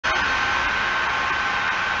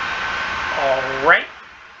Alright,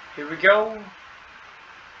 here we go.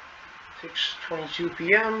 6:22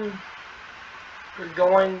 p.m. We're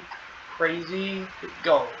going crazy.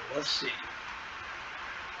 Go. Let's see.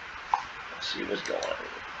 Let's see what's going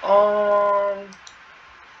on.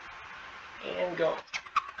 And go.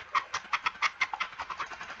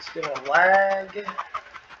 It's gonna lag.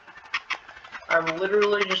 I'm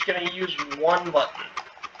literally just gonna use one button.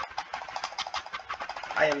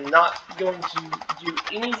 I am not going to do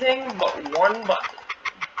anything but one button.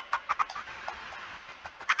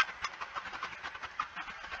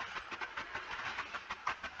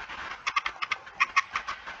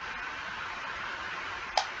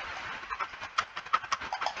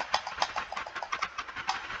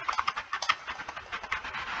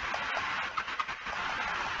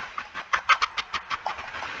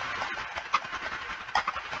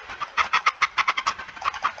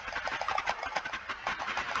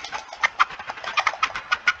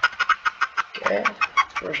 Okay,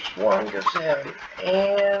 first one goes to him,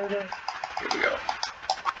 and here we go.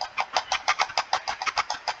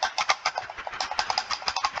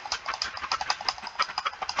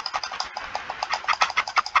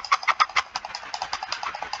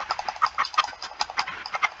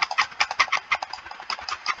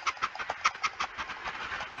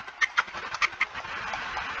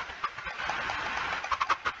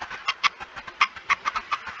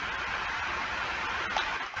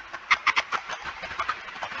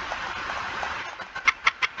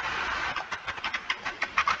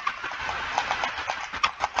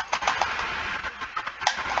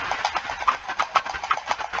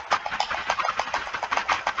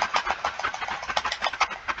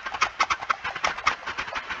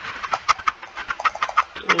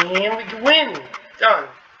 And we can win! Done.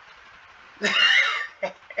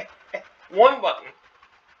 One button.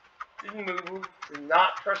 Didn't move. Did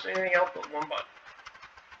not press anything else but one button.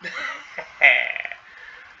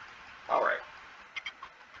 Alright.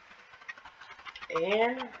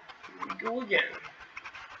 And here we go again.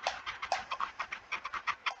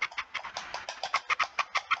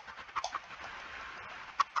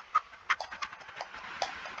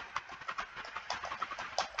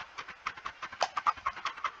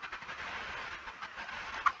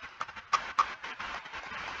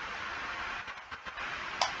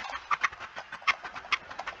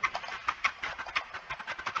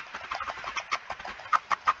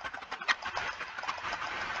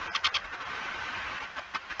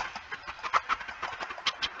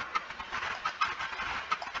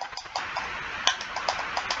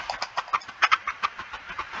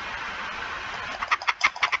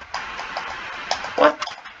 What?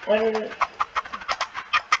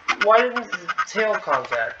 Why didn't the tail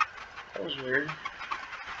contact? That was weird.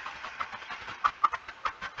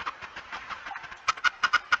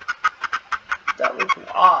 That looked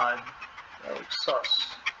odd. That looked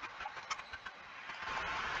sus.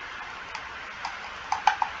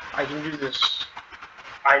 I can do this.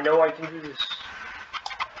 I know I can do this.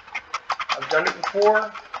 I've done it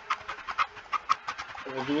before.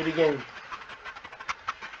 I will do it again.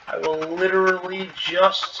 I will literally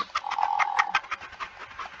just...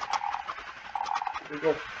 Here we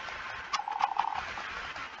go.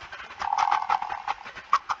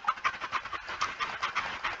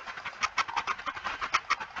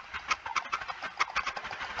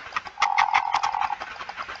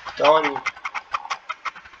 Done.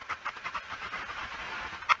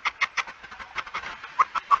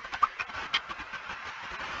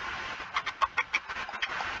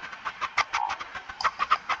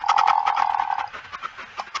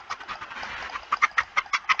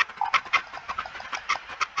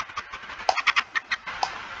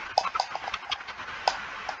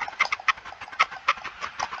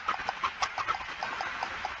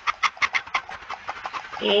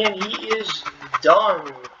 And he is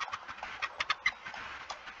done.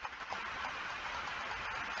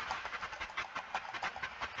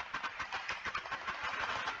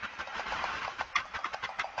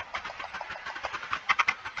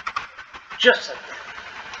 Just like that.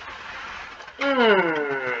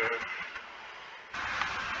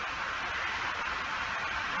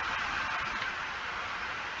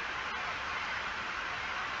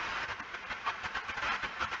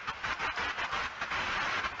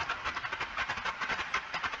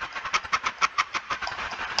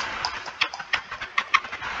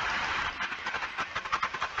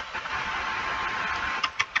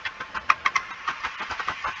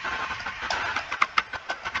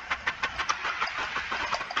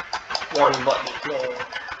 One button man.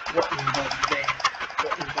 One button man.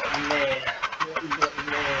 One button man. One button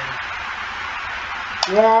man.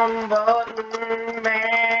 One button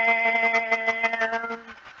man.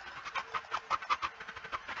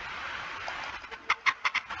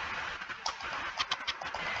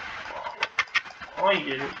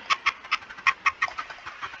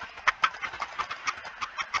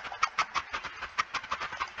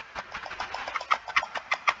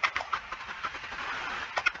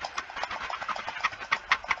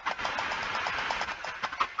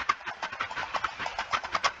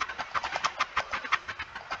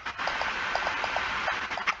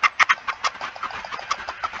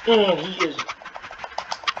 And he is.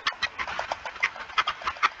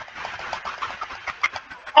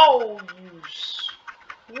 Oh, you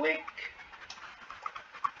slick.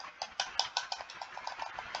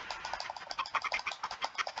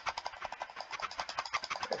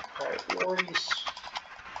 Priorities.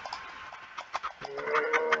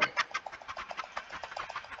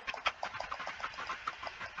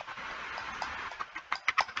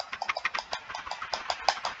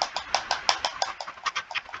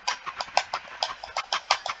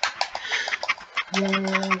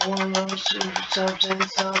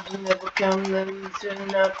 Something never come, then to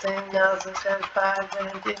nothing. Now sometimes five when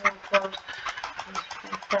it didn't close.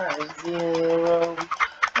 Surprise zero.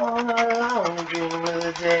 All along, dream of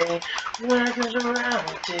the day. When it comes around,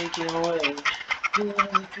 take it away. Feeling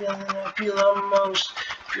the feeling I feel the most.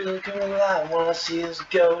 Feel like I'm alive when I see this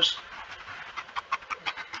ghost.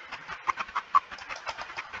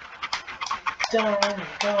 Done,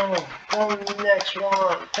 on the next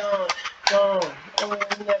one, done, on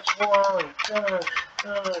the next one, done,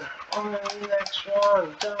 on the next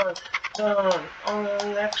one, done, on the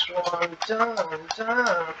next one, done,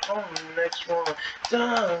 on the next one,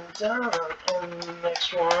 done, on the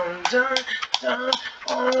next one, done,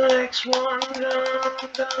 on the next one, done,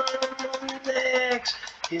 on the next.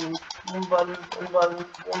 Hitting one button, one button,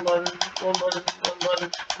 one button, one button, one button,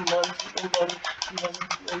 one button, one button, one button,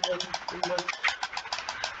 one button, one button.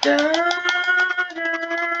 Da, da, da, da, da,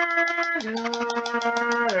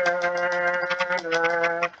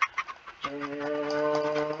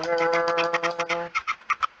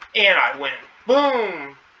 and I win.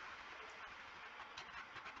 Boom!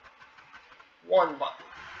 One button.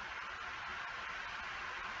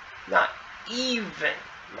 Not even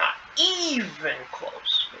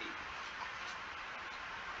close, baby.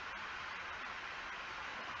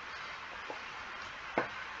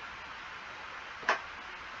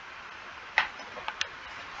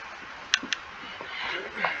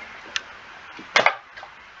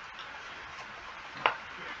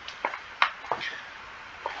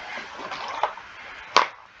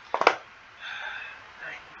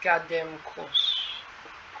 Goddamn close.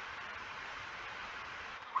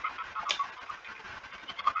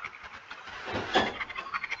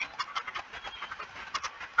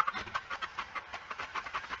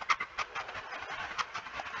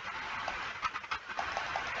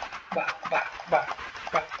 Ba ba ba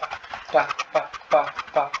ba ba ba ba ba ba ba ba ba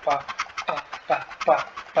ba ba ba ba ba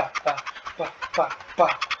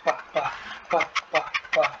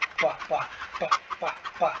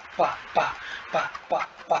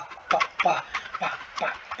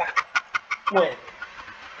win.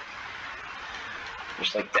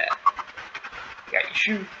 Just like that. You got your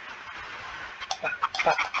shoe.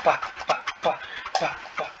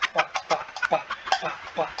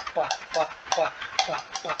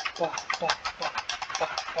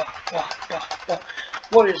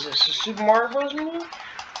 What is this? A Super Mario Bros. Movie?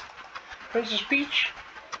 Princess Peach?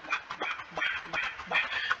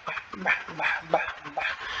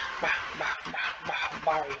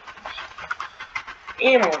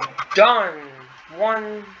 And we're done.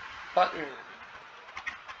 One button.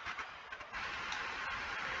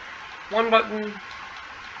 One button.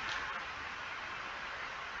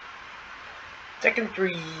 Tekken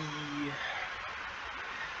 3.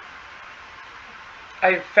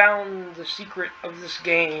 I found the secret of this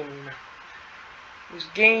game. This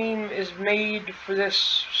game is made for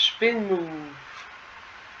this spin move.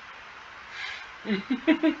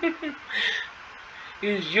 It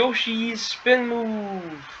is Yoshi's spin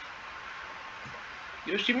move.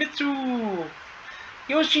 Yoshimitsu.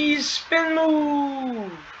 Yoshi's spin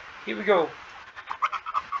move. Here we go.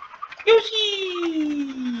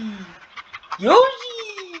 Yoshi!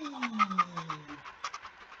 Yoshi!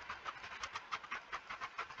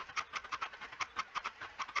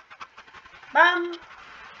 Bam!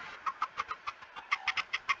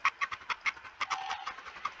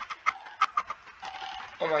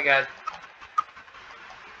 Oh my god.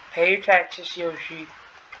 Pay your taxes, Yoshi.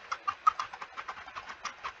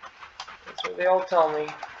 That's what they all tell me.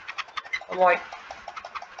 I'm like,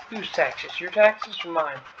 whose taxes? Your taxes or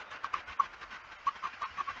mine?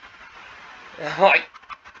 And I'm like,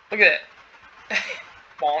 look at that.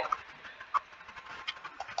 Bonk.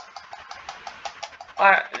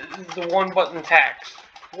 The one button tax.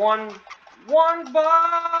 One butt!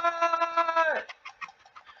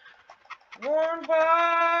 One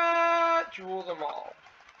butt to rule them all.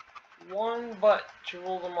 One butt to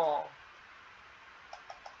rule them all.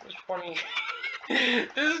 It's funny.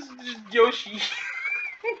 This is just Yoshi.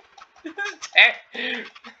 This is tax.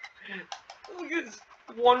 Look at this.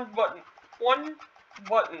 One button. One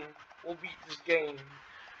button will beat this game.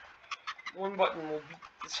 One button will beat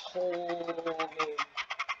this whole game.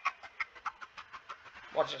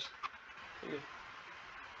 Watch this.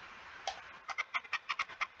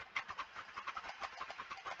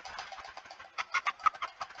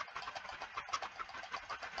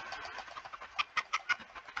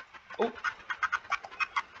 Oh.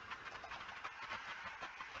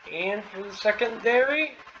 And for the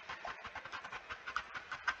secondary.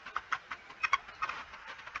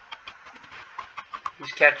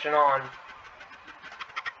 He's catching on.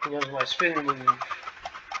 He knows my spin move.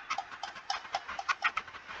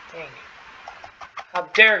 Dang it. How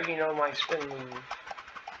dare he know my spin move?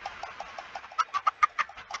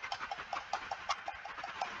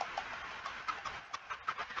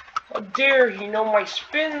 How dare he know my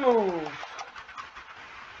spin move?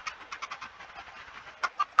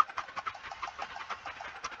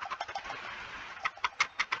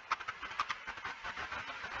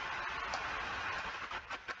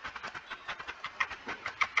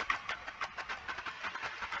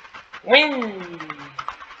 Win!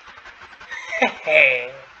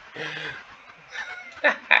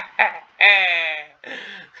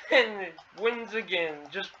 And it wins again.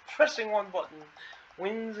 Just pressing one button.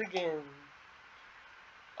 Wins again.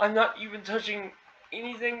 I'm not even touching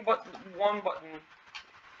anything but one button.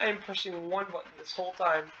 I am pressing one button this whole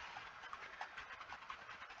time.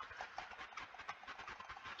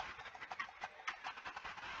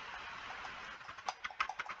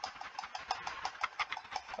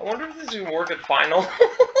 I wonder if this is gonna work at final.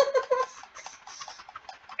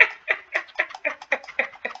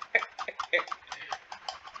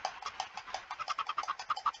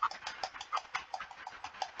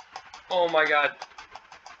 Oh my god.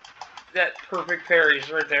 That perfect parry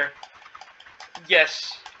is right there.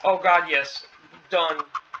 Yes. Oh god, yes. Done.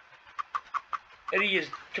 Eddie is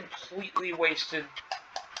completely wasted.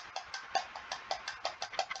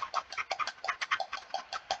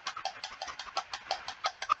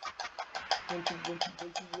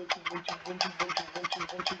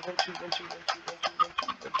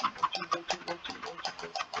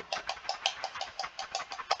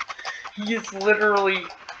 He is literally,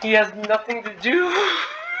 he has nothing to do.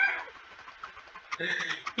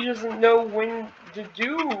 He doesn't know when to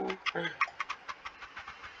do.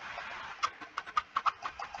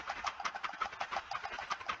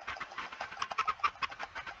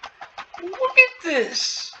 Look at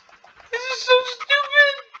this. This is so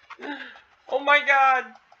stupid. Oh my god.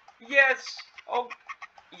 Yes. Oh.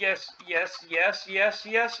 Yes, yes, yes, yes,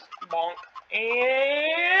 yes. Bonk.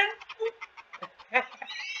 And...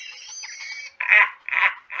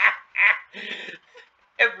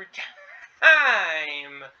 every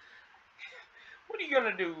time. What are you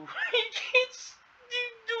gonna do? You can't... You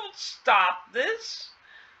don't stop this.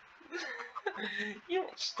 You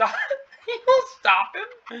don't stop. You don't stop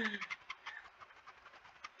him.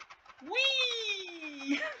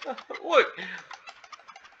 Whee! Look.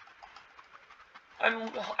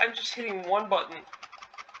 I'm just hitting one button.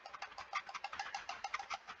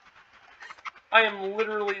 I am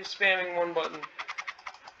literally spamming one button.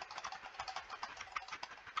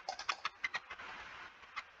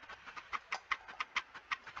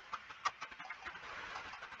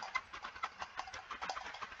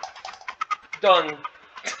 Done.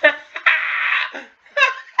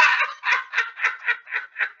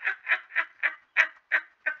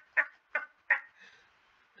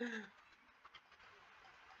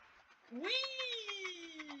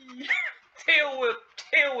 Whee! Tail whip,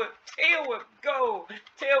 tail whip, tail whip, go!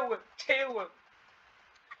 Tail whip, tail whip.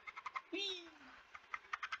 Whee!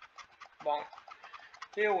 Bonk.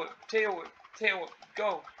 Tail whip, tail whip, tail whip,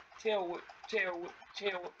 go! Tail whip, tail whip,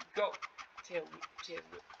 tail whip, go! Tail whip, tail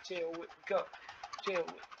whip, tail whip, go! Tail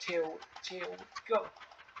whip, tail whip, tail whip, go!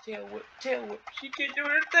 Tail whip, tail whip. She can do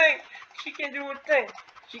her thing. She can do her thing.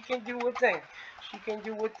 She can do her thing. She can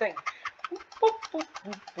do her thing. Boop, boop, boop,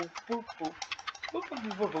 boop, boop, boop, boop. Boop, boop,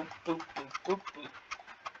 boop, boop, boop, boop, boop, boop.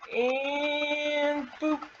 And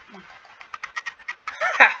boop.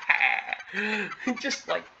 Just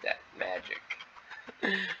like that. Magic.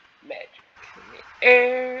 Magic in the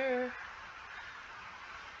air.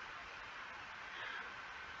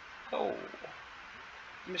 Oh.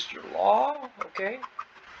 Mr. Law? Okay.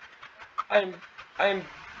 I'm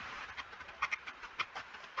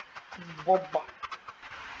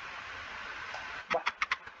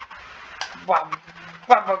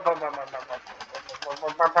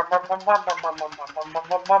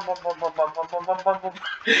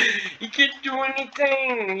he can't do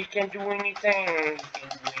anything. He can't do anything. He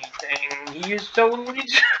can't do anything. He is totally.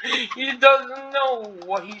 He doesn't know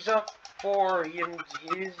what he's up for. He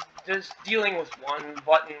is just dealing with one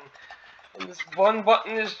button. And this one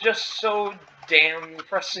button is just so damn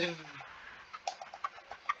impressive.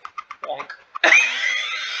 Wonk.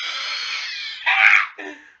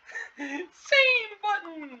 Same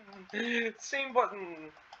button! Same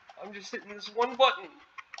button. I'm just hitting this one button.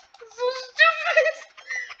 It's so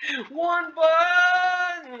stupid! One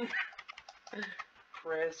button!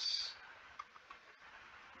 Press.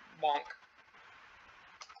 Bonk.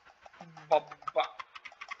 Ba ba.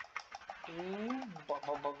 Ba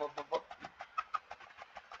ba ba ba ba ba.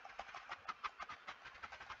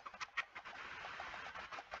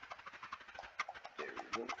 There we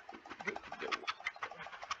go. Go.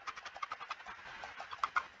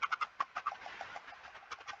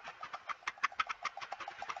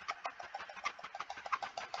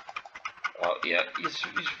 Oh yeah, he's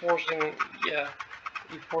forcing, yeah,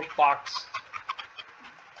 he forced box.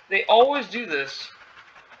 They always do this.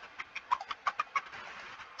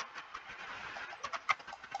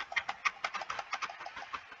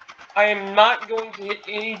 I am not going to hit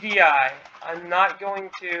any DI. I'm not going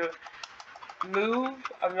to move.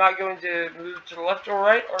 I'm not going to move to the left or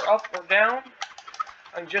right or up or down.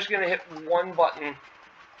 I'm just going to hit one button.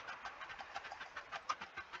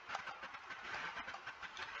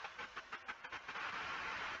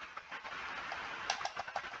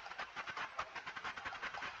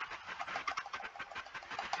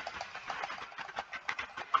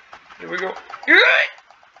 Here we go.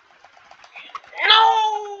 No!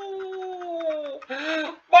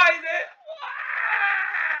 By that.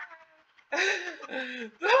 That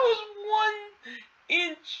was 1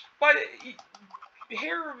 inch by the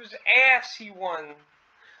hair of his ass he won.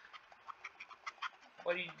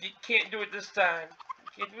 But he can't do it this time.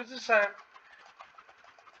 He can't do it this time.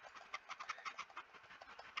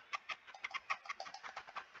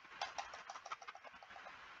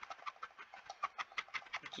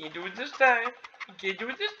 He can't do it this time. He can't do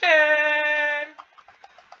it this time.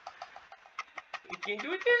 He can't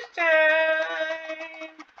do it this time.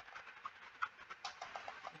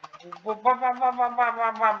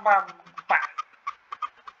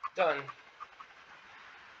 Done.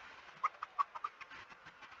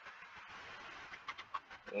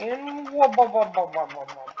 And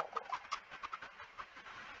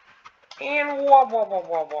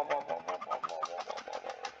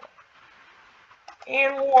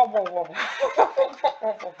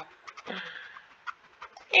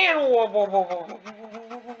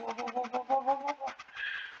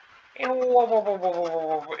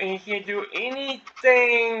and he can't do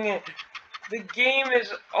anything. The game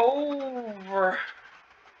is over.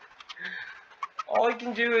 All he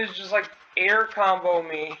can do is just like air combo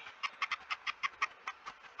me.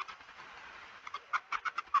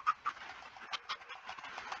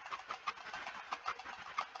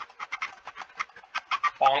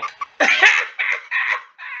 Bonk.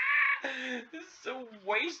 This is a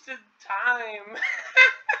wasted time.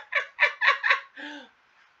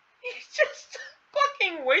 He's just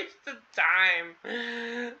fucking wasted time.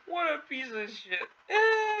 What a piece of shit.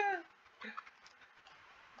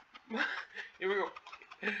 Here we go.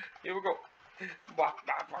 Here we go.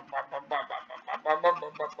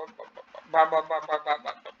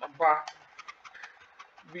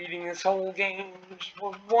 Beating this whole game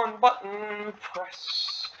with one button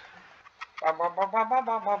press.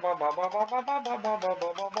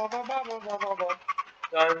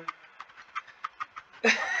 Done.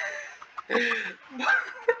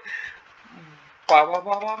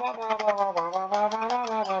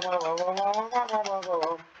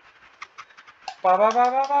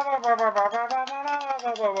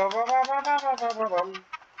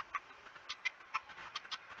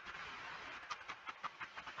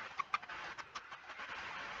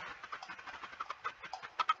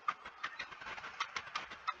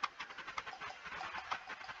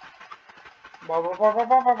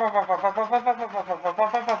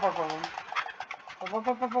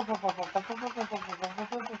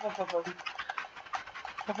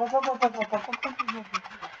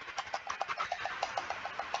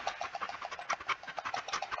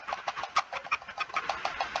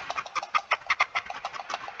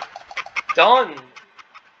 Done.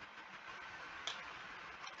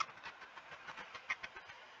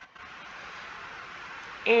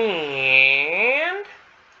 And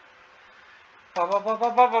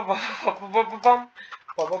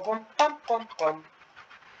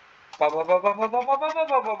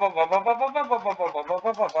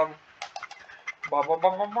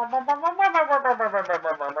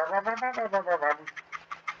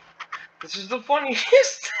this is the funniest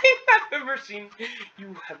thing I've ever seen.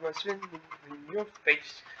 You have my spin in your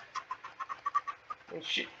face. When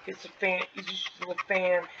shit hits a fan, you just feel a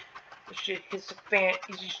fan. This shit hits the fan.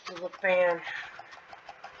 He's used to the fan.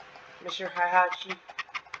 Mr. Hihachi.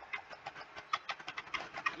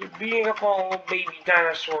 You're beating up on a little baby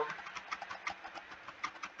dinosaur.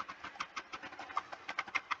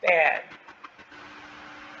 Bad.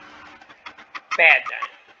 Bad,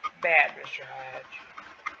 bad, Mr.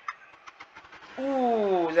 Hihachi.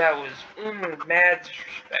 Ooh, that was mad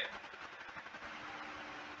disrespect.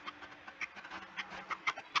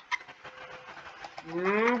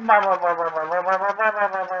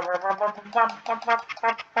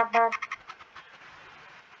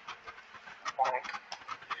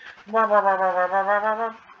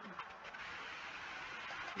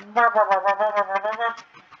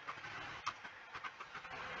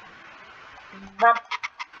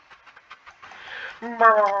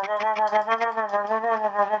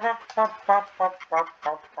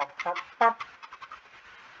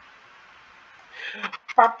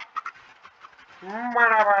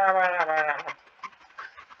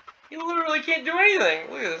 You literally can't do anything.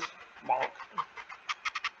 Look at this. Bonk.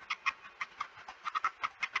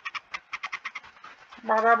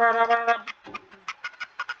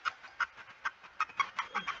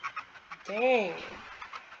 Dang.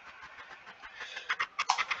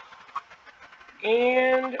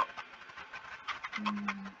 And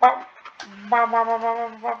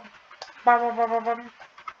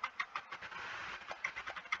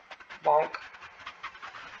bonk.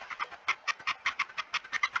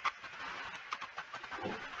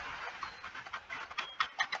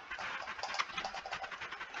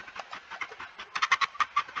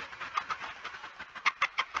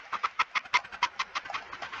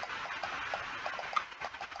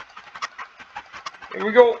 Here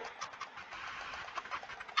we go.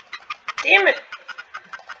 Damn it!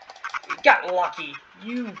 You got lucky.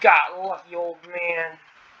 You got lucky, old man.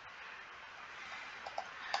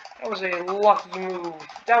 That was a lucky move.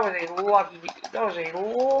 That was a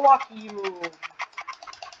lucky move.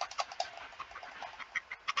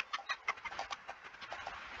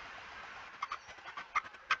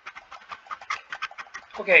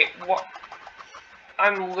 Okay, what?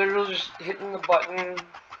 I'm literally just hitting the button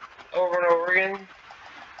over and over again.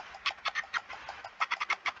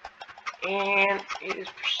 And it is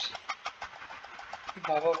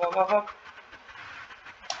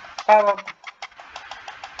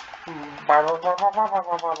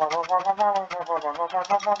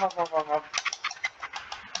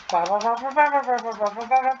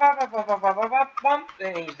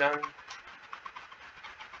and he's done.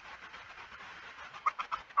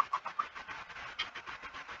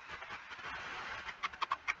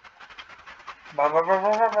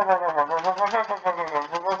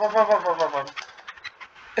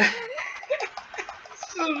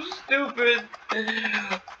 So stupid.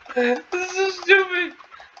 This is so stupid.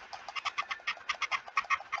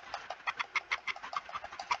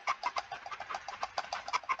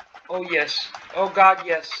 Oh yes. Oh God,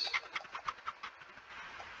 yes.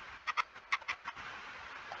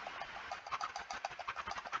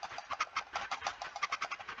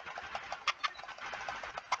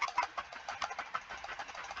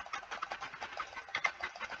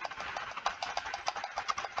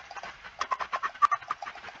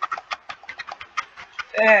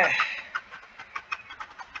 Eh.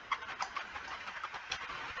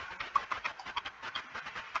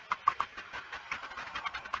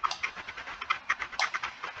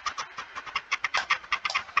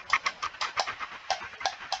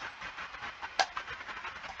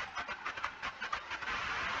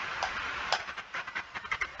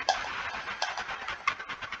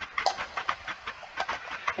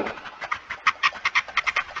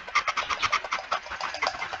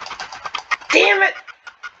 Damn it!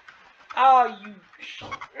 Oh, you...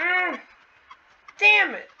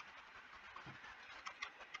 Damn it!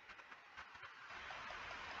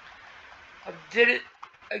 I did it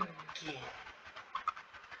again.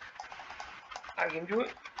 I can do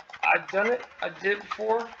it. I've done it. I did it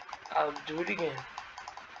before. I'll do it again.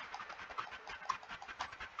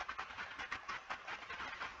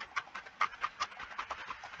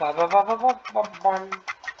 Ba ba ba ba ba ba bum.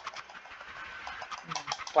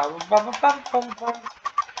 Ba ba ba ba ba bum bum.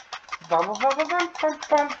 Ba ba ba ba bum bum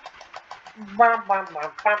bum. Ba ba ba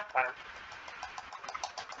ba ba.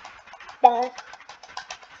 Bonk.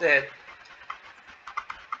 Dead.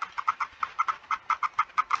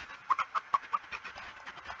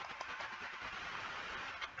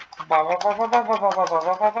 Ba ba ba ba ba ba ba ba ba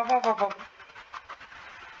ba ba ba ba ba.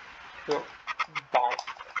 Go. Bonk.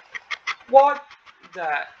 What?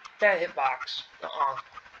 That hitbox.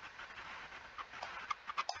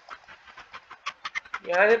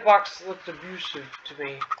 Yeah, that hitbox looked abusive to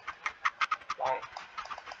me. Bonk.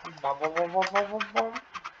 Bum, bum, bum, bum, bum, bum, bum.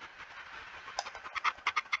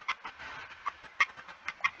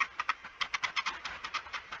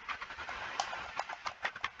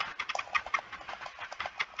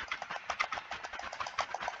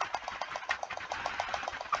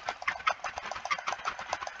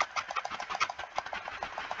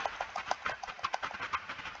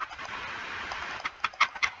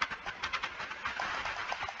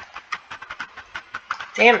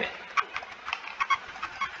 Damn it.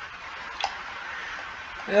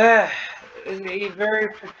 A very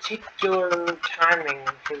particular timing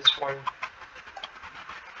for this one.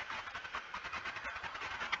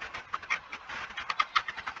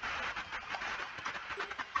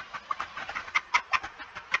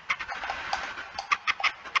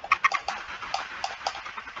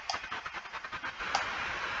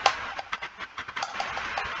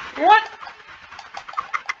 What?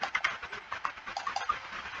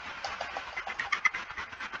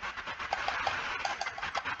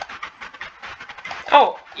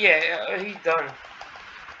 Oh, yeah, he's done.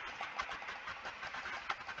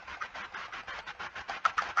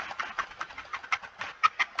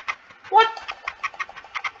 What?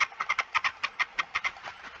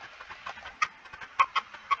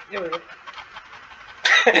 There we go.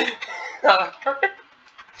 Not perfect.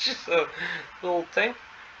 Just a little thing.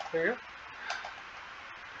 There you go.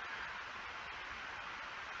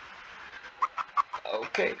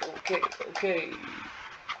 Okay.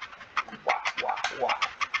 Wow.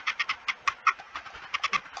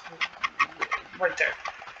 Right there.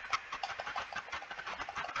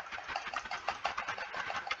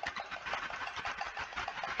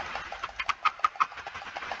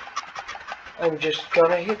 I'm just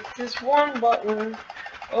gonna hit this one button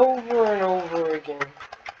over and over again.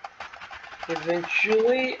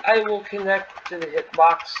 Eventually, I will connect to the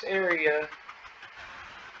hitbox area.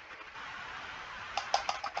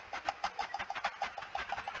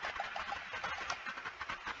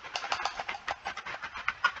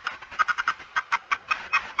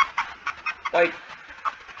 Like,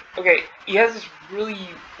 okay, he has this really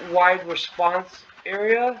wide response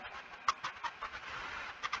area.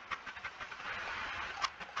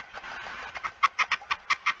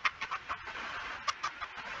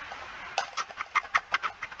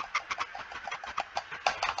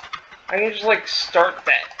 I can just like start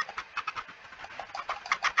that.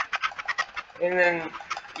 And then,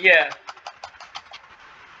 yeah.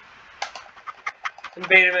 And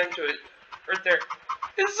bait him into it. Right there.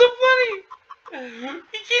 It's so funny! He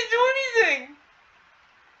can't do anything!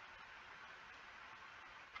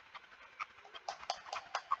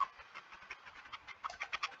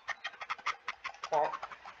 Oh.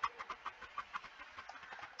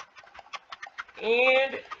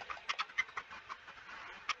 And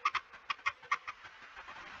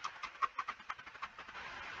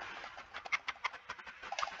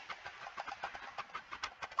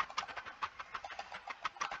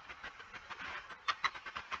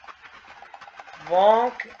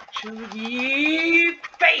bonk to the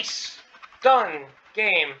face! Done.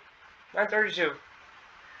 Game. 9:32.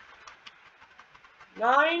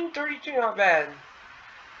 9:32, not bad.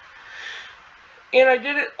 And I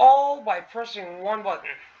did it all by pressing one button.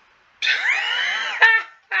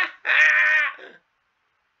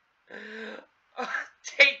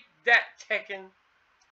 Take that, Tekken.